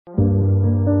All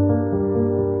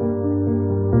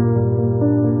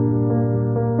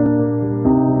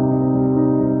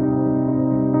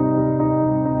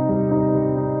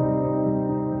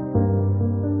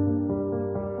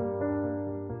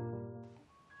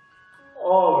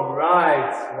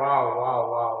right. Wow, wow,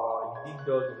 wow, wow. He did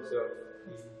dog himself.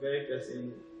 He's the very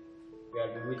person we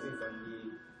have been waiting for in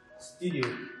the studio.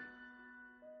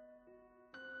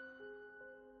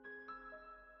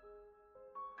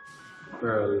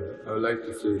 Well, I would like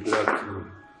to say good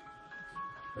afternoon,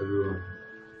 everyone.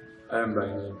 I am by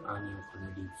name Annie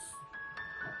Okonedis.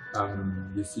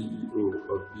 I'm the CEO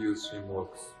of Billz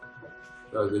Filmworks.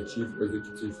 That's the Chief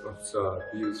Executive Officer of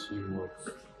Billz Filmworks.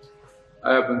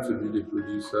 I happen to be the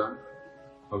producer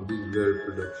of this very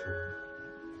production,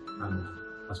 and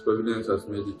as Providence has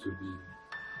made it to be,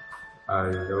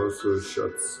 I also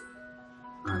shot,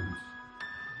 and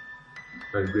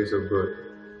by the grace of God,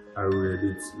 I will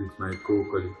edit with my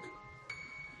co-colleague,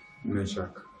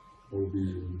 Meshach, who will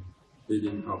be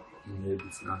leading up in the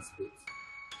editing aspect.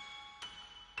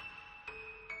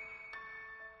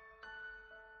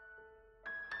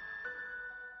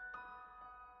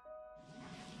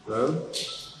 Well,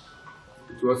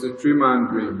 it was a three-man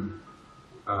dream.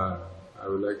 I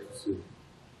would like to say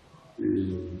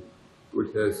we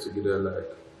put heads together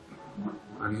like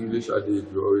an English adage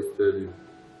will always tell you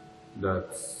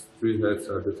that 3 heads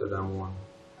are better than 1.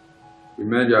 We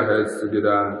merged our heads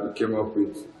together and we came up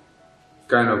with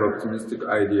kind of optimistic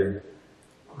idea,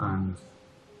 and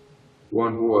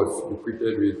one who was equipped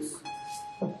with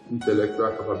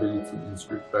intellectual capability in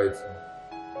script writing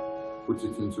put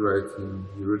it into writing.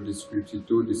 He wrote the script, he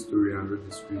told the story and wrote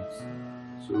the script.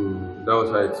 So that was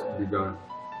how it began.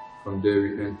 From there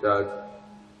we entered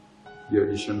the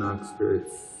audition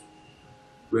aspect,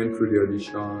 went through the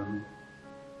audition,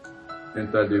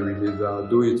 entered the rehearsal.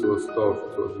 Though it was tough,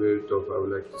 it was very tough, I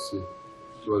would like to say.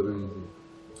 It wasn't easy.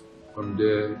 From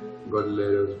there, God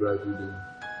led us gradually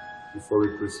before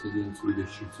we proceeded into the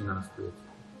shooting aspect.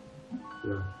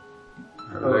 Yeah.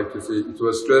 I would like to say it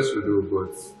was stressful though,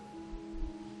 but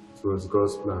it was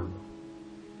God's plan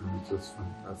and it was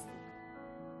fantastic.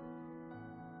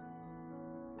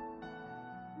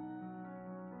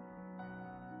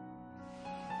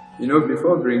 You know,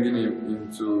 before bringing him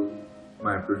into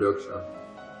my production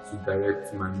to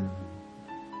direct my movie,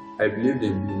 I believed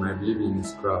in him, I believed in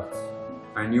his craft.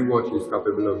 I knew what he's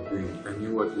capable of doing, I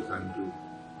knew what he can do.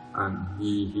 And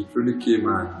he truly came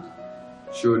and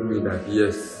showed me that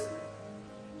yes,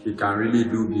 he can really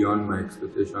do beyond my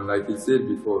expectation. Like he said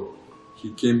before,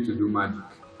 he came to do magic.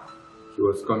 He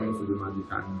was coming to do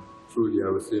magic, and truly I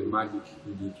would say magic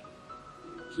he did.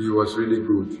 He was really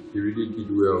good, he really did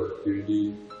well, he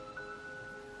really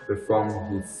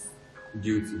performed his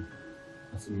duty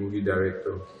as a movie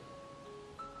director,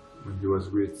 and he was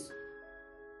great.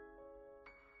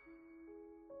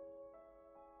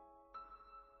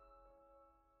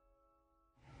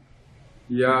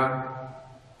 Yeah,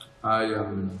 I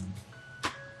am,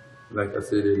 like I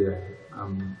said earlier,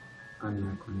 I'm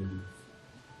Anya Cornelius.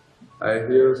 I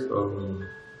hail from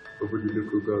Obudu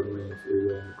local government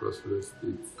area in Crossroads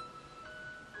State.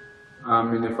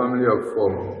 I'm in a family of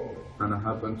 4, and I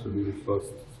happen to be the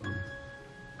first son.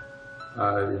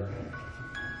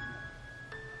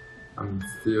 I'm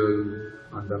still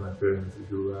under my parents,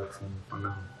 if you will ask me for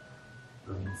now.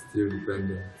 I'm still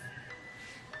dependent.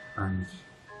 And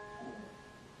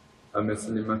I'm a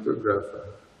cinematographer,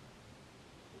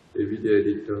 a video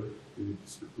editor, a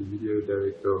video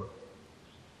director,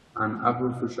 an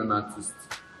Afrofusion artist,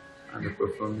 and a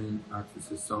performing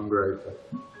artist, a songwriter.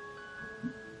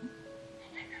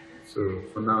 So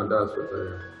for now, that's what I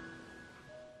am.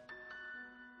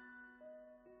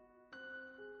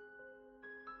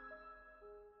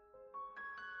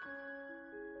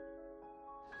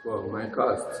 Well, my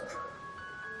cast.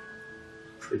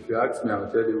 If you ask me,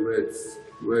 I'll tell you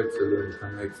words alone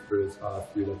can express how I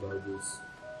feel about those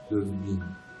beings.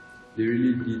 They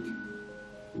really did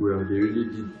well. They really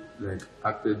did like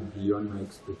acted beyond my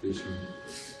expectation.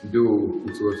 Though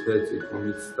it was hectic for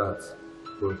me to start,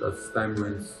 but as time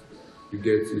went, we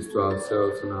get used to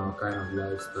ourselves and our kind of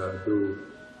lifestyle. Though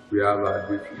we have our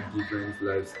different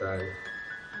lifestyle,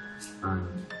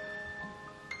 and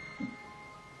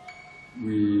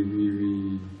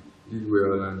we did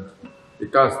well, and the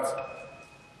cast,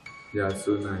 they are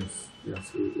so nice, they are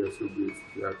so great,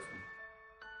 if you ask me.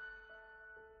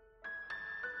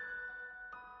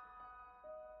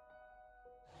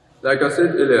 Like I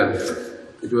said earlier,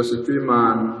 it was a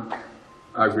 3-man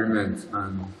agreement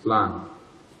and plan,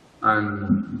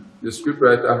 and the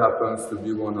scriptwriter happens to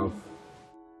be one of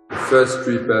the first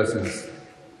 3 persons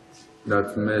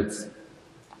that met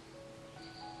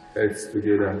heads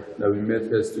together, that we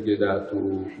met heads together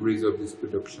to raise up this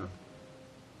production.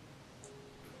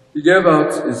 He gave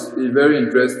out a very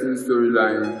interesting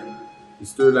storyline. The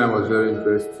storyline was very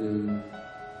interesting,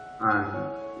 and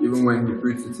even when he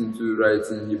put it into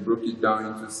writing, he broke it down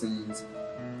into scenes,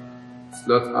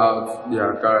 slot out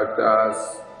their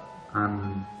characters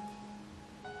and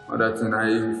other thing.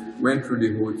 I went through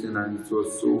the whole thing and it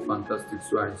was so fantastic.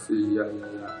 So I say, yeah.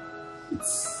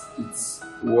 It's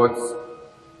worth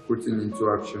putting into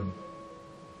action.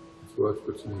 It's worth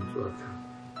putting into action.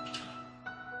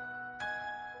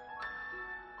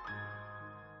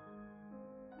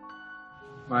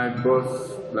 My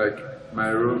boss, like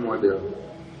my role model.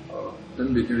 Let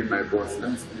me begin with my boss.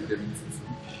 Let me split them into two.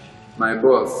 My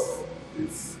boss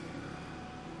is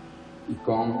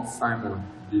Simon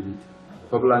David,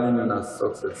 popularly known as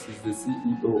Success. He's the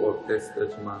CEO of S.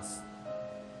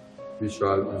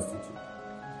 Visual Institute.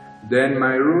 Then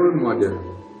my role model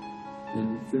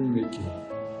in filmmaking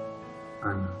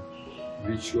and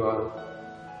visual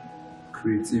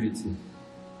creativity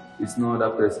is no other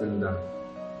person than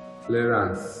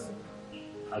Clarence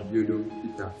Abiodun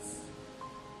Peters.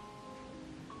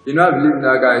 You know, I believe in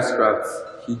that guy's craft.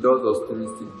 He does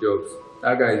optimistic jobs.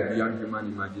 That guy is beyond human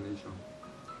imagination.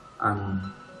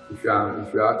 And if you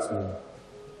ask me,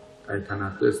 I can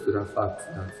attest to the fact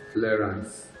that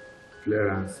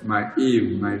Clarence, my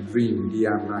aim, my dream, day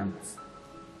and night,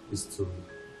 is to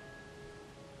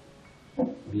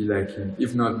be like him,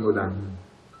 if not more than him,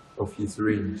 of his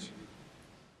range.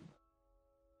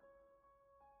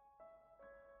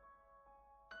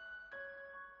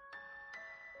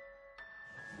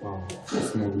 Wow,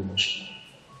 this movie,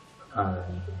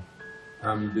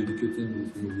 I'm dedicating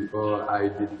this movie, or I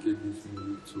dedicate this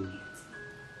movie to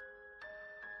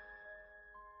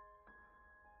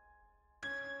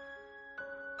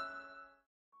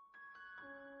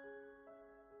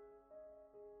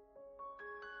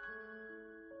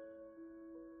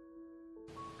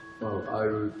Well, I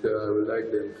would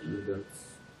like them to know that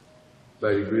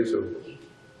by the grace of God,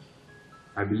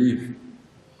 I believe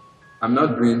I'm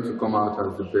not going to come out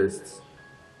as the best.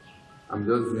 I'm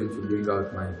just going to bring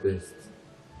out my best.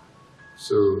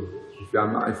 So if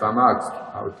I'm asked,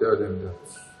 I'll tell them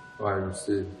that, or I will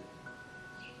say,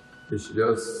 they should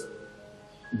just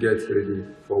get ready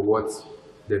for what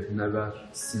they've never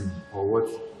seen or what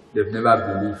they've never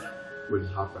believed will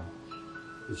happen.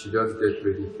 They should just get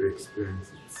ready to experience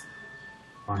it,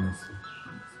 honestly.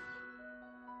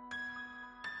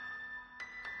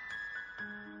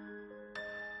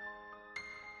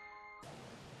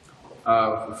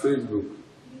 For Facebook,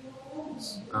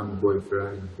 I'm Boy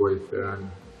Ferrani.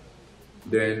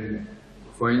 Then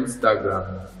for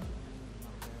Instagram,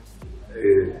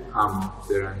 I'm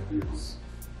Ferrani Billz.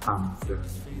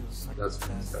 That's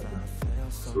for Instagram.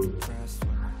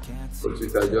 So for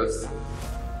Twitter, just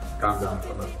calm down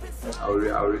for now. I'll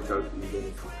reach out to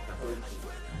you.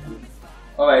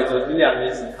 Alright, it was really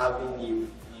amazing having you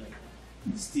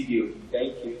in the studio.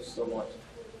 Thank you so much.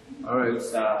 Alright.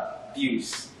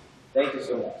 Billz. Thank you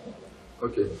so much.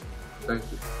 Okay, thank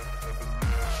you.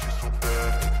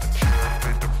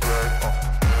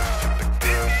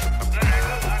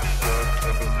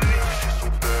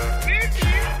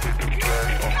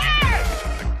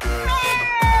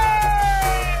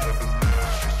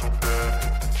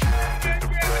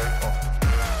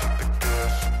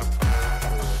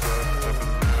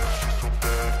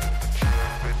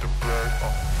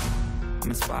 I'm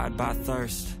inspired by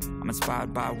thirst, I'm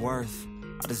inspired by worth.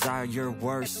 I desire your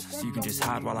worst, so you can just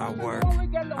hide while I work.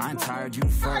 I ain't tired, you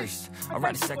first. I'll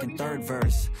write a second, third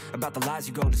verse about the lies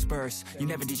you go disperse. You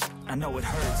never did I know it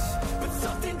hurts. But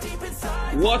something deep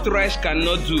inside. What Rice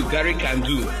cannot do, Gary can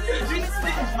do.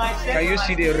 Can you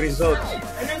see the results?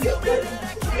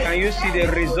 Can you see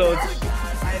the results?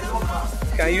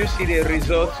 Can you see the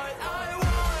results?